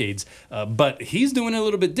recent decades. But he's doing it a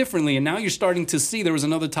little bit differently, and now you're starting to see there was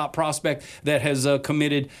another top prospect that has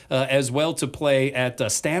committed as well to play at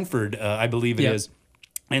Stanford, I believe it is.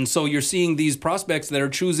 And so you're seeing these prospects that are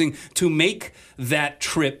choosing to make that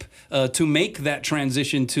trip, to make that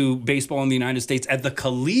transition to baseball in the United States at the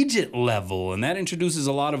collegiate level. And that introduces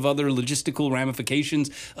a lot of other logistical ramifications.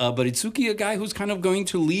 But Itsuki, a guy who's kind of going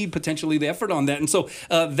to lead potentially the effort on that. And so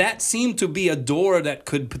that seemed to be a door that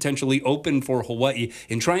could potentially open for Hawaii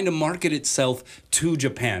in trying to market itself to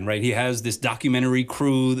Japan, right? He has this documentary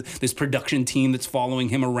crew, this production team that's following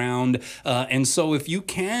him around. And so if you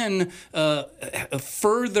can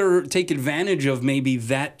further take advantage of maybe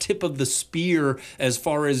that tip of the spear as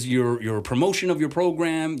far as your promotion of your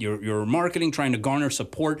program, your marketing, trying to garner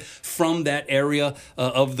support from that area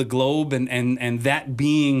of the globe, and that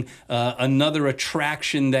being another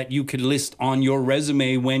attraction that you could list on your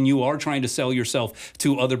resume when you are trying to sell yourself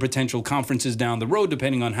to other potential conferences down the road,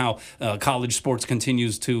 depending on how college sports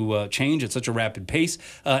continues to change at such a rapid pace.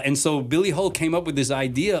 And so Billy Hull came up with this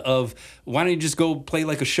idea of, why don't you just go play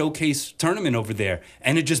like a showcase tournament over there?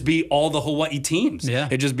 And it just be all the Hawaii teams. Yeah.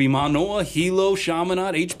 It just be Manoa, Hilo,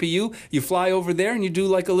 Chaminade, HPU. You fly over there and you do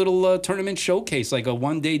like a little tournament showcase, like a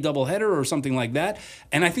one-day doubleheader or something like that.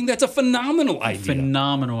 And I think that's a phenomenal idea.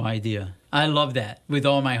 Phenomenal idea. I love that with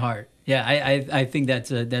all my heart. Yeah, I think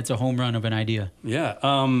that's a home run of an idea. Yeah,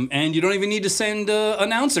 and you don't even need to send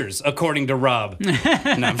announcers, according to Rob. No,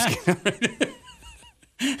 I'm just kidding.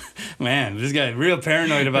 Man, this guy real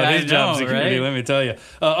paranoid about his job security, right? Let me tell you.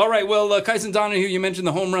 All right, well, Kyson Donahue, you mentioned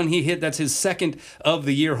the home run he hit. That's his second of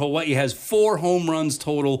the year. Hawaii has 4 home runs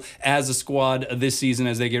total as a squad this season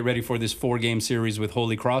as they get ready for this 4-game series with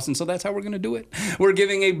Holy Cross. And so that's how we're going to do it. We're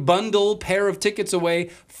giving a bundle pair of tickets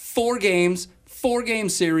away, 4 games, 4-game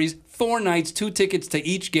series, 4 nights, 2 tickets to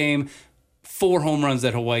each game. 4 home runs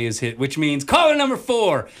that Hawaii has hit, which means caller number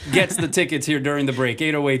 4 gets the tickets here during the break.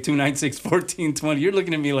 808-296-1420. You're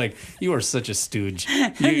looking at me like you are such a stooge.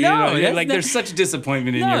 There's such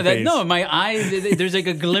disappointment in your face. No, my eye, there's like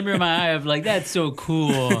a glimmer in my eye of like, that's so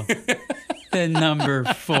cool. The number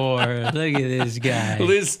 4. Look at this guy.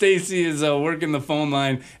 Liz Stacy is working the phone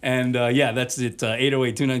line, and that's it.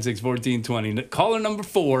 808-296-1420. Caller number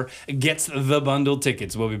 4 gets the bundle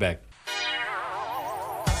tickets. We'll be back.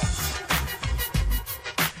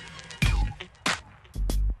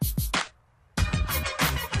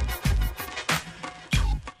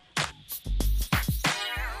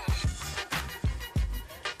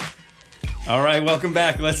 All right, welcome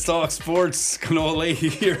back. Let's talk sports. Kanoa Leahey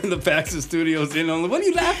here in the Paxa Studios in Only. What are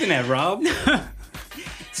you laughing at, Rob?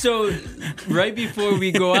 So, right before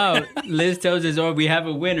we go out, Liz tells us, we have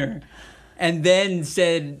a winner. And then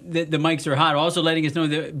said that the mics are hot, also letting us know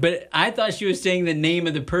that. But I thought she was saying the name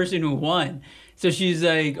of the person who won. So she's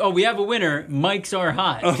like, we have a winner. Mics are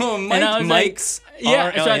hot. Oh, Mike's.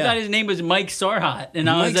 Yeah, so I thought his name was Mike Sarhat. And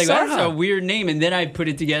I was like, that's a weird name. And then I put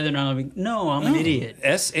it together and I was like, no, I'm an idiot.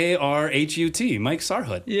 Sarhut. Mike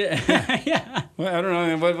Sarhut. Yeah. Yeah. Well, I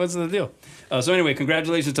don't know. What's the deal? So anyway,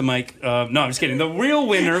 congratulations to Mike. No, I'm just kidding. The real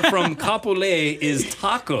winner from Kapolei is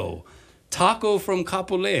Taco. Taco from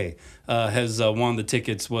Kapolei has won the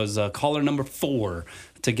tickets, was caller number 4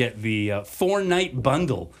 to get the 4-night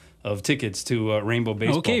bundle of tickets to Rainbow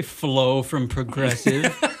Baseball. Okay, Flo from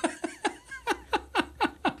Progressive.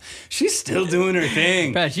 She's still doing her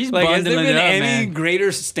thing. Bro, she's like, has there bundling been it up, any man.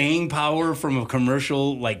 greater staying power from a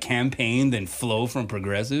commercial like campaign than Flo from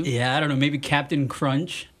Progressive? Yeah, I don't know. Maybe Captain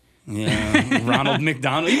Crunch. Yeah, Ronald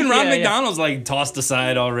McDonald. Even Ron Yeah, yeah. McDonald's like tossed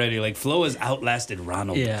aside already. Like Flo has outlasted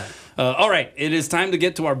Ronald. Yeah. All right, it is time to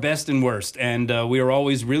get to our best and worst, and we are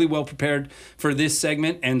always really well prepared for this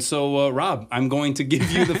segment. And so, Rob, I'm going to give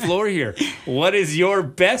you the floor here. What is your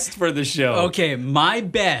best for the show? Okay, my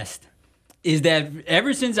best is that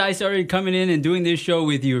ever since I started coming in and doing this show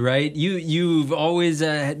with you, right? You've always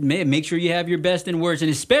make sure you have your best and worst, and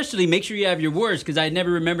especially make sure you have your worst, because I never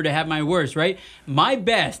remember to have my worst, right? My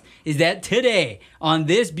best is that today, on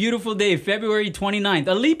this beautiful day, February 29th,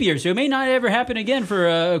 a leap year, so it may not ever happen again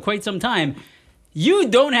for quite some time, you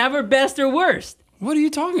don't have a best or worst. What are you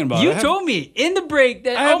talking about? You told me in the break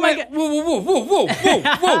that, oh my God.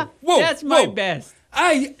 Whoa. That's my best.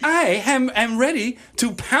 I am ready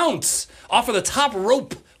to pounce off of the top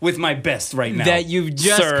rope with my best right now. That you've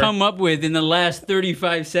just sir. come up with in the last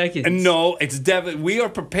 35 seconds. No, it's definitely, we are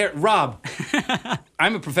prepared. Rob,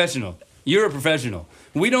 I'm a professional. You're a professional.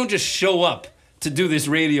 We don't just show up to do this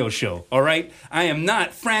radio show, all right? I am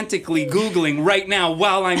not frantically Googling right now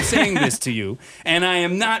while I'm saying this to you, and I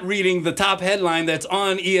am not reading the top headline that's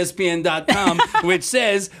on ESPN.com, which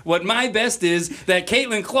says what my best is that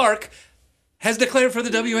Caitlin Clark has declared for the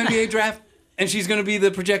WNBA draft, and she's going to be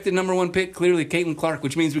the projected number one pick. Clearly, Caitlin Clark,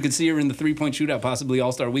 which means we could see her in the three-point shootout, possibly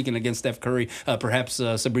All-Star Weekend against Steph Curry, perhaps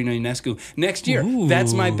Sabrina Ionescu next year. Ooh.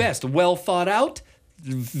 That's my best. Well thought out.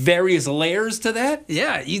 Various layers to that.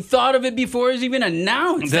 Yeah, you thought of it before it was even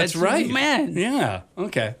announced. That's right, man. Yeah.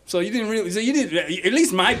 Okay. So you didn't really. So you did. At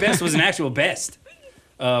least my best was an actual best.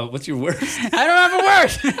 What's your worst? I don't have a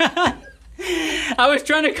worst. I was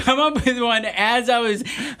trying to come up with one as I was.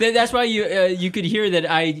 That's why you could hear that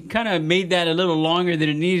I kind of made that a little longer than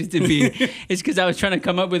it needed to be. It's because I was trying to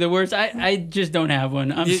come up with a worst. I just don't have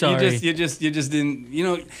one. I'm sorry. You just didn't. You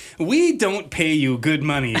know, we don't pay you good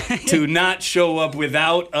money to not show up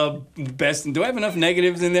without a best. Do I have enough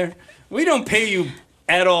negatives in there? We don't pay you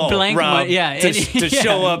at all, Blank Rob, money, yeah, to yeah.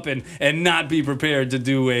 show up and not be prepared to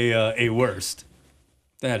do a worst.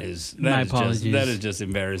 That is just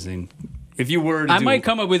embarrassing. If you were to I might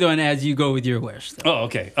come up with one as you go with your worst. Oh,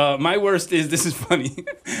 okay. My worst is, this is funny.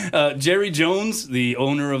 Jerry Jones, the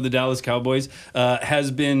owner of the Dallas Cowboys, has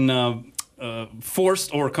been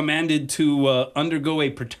forced or commanded to undergo a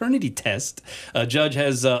paternity test. A judge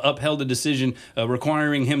has upheld a decision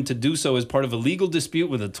requiring him to do so as part of a legal dispute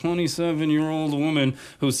with a 27-year-old woman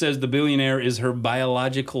who says the billionaire is her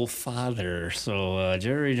biological father. So,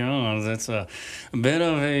 Jerry Jones, that's a bit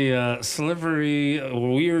of a slippery,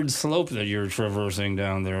 weird slope that you're traversing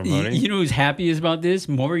down there, buddy. You know who's happiest about this?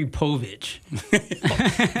 Maury Povich.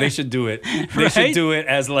 They should do it. They Right? should do it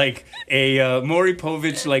as like a Maury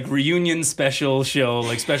Povich like reunion special show,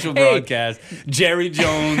 like special broadcast. Jerry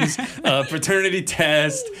Jones, paternity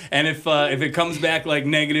test, and if it comes back like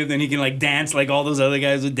negative, then he can like dance like all those other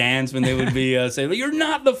guys would dance when they would be say, like, "You're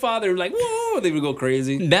not the father." Like, whoa, they would go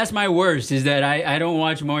crazy. That's my worst, is that I don't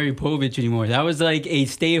watch Maury Povich anymore. That was like a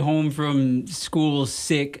stay home from school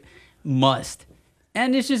sick must.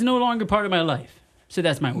 And it's just no longer part of my life. So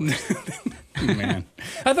that's my worst. Man,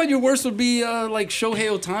 I thought your worst would be like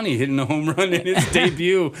Shohei Ohtani hitting a home run in his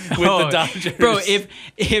debut with the Dodgers. Bro, if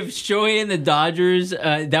Shohei and the Dodgers,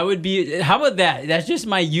 that would be, how about that? That's just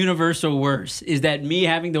my universal worst, is that me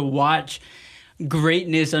having to watch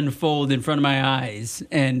greatness unfold in front of my eyes.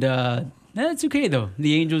 And that's okay, though.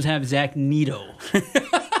 The Angels have Zach Neto.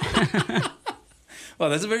 Well,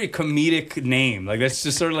 that's a very comedic name. Like, that's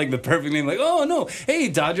just sort of like the perfect name. Like, oh, no. Hey,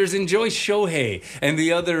 Dodgers, enjoy Shohei and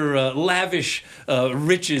the other lavish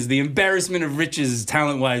riches, the embarrassment of riches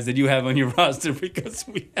talent-wise that you have on your roster, because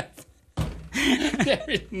we have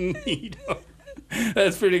Jared Neto.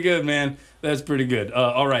 That's pretty good, man. That's pretty good.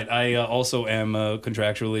 All right. I also am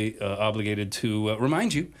contractually obligated to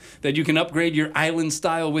remind you that you can upgrade your island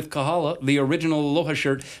style with Kahala, the original Aloha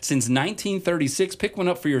shirt since 1936. Pick one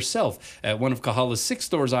up for yourself at one of Kahala's 6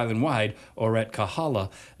 stores island-wide or at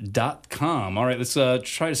kahala.com. All right. Let's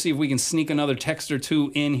try to see if we can sneak another text or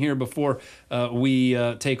two in here before we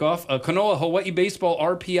take off. Kanoa Hawai'i baseball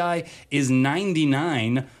RPI is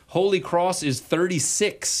 99. Holy Cross is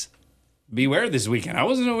 36. Beware this weekend. I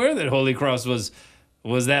wasn't aware that Holy Cross was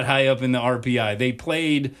that high up in the RPI. They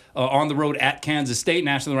played on the road at Kansas State,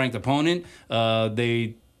 nationally ranked opponent.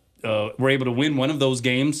 They were able to win one of those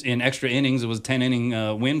games in extra innings. It was a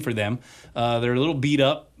 10-inning win for them. They're a little beat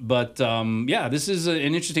up, but yeah, this is an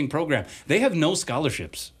interesting program. They have no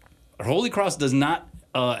scholarships. Holy Cross does not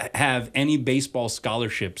have any baseball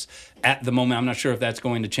scholarships at the moment. I'm not sure if that's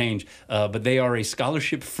going to change, but they are a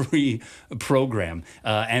scholarship-free program,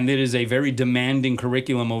 and it is a very demanding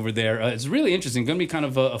curriculum over there. It's really interesting. Going to be kind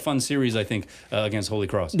of a fun series, I think, against Holy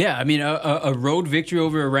Cross. Yeah, I mean, a road victory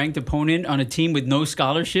over a ranked opponent on a team with no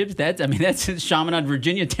scholarships, that's Chaminade,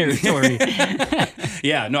 Virginia territory.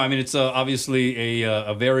 Yeah, no, I mean, it's obviously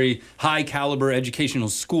a very high-caliber educational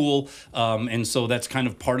school, and so that's kind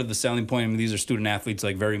of part of the selling point. I mean, these are student athletes,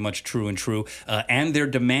 like very much true, and their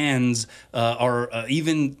demands are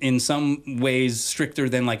even in some ways stricter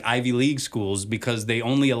than like Ivy League schools, because they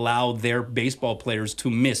only allow their baseball players to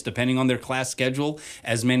miss, depending on their class schedule,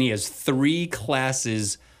 as many as 3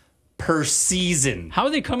 classes per season. How are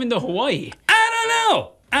they coming to Hawaii?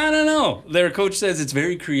 I don't know. Their coach says it's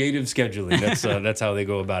very creative scheduling. That's how they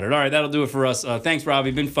go about it. All right, that'll do it for us. Thanks,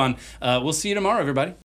 Robbie. Been fun. We'll see you tomorrow, everybody.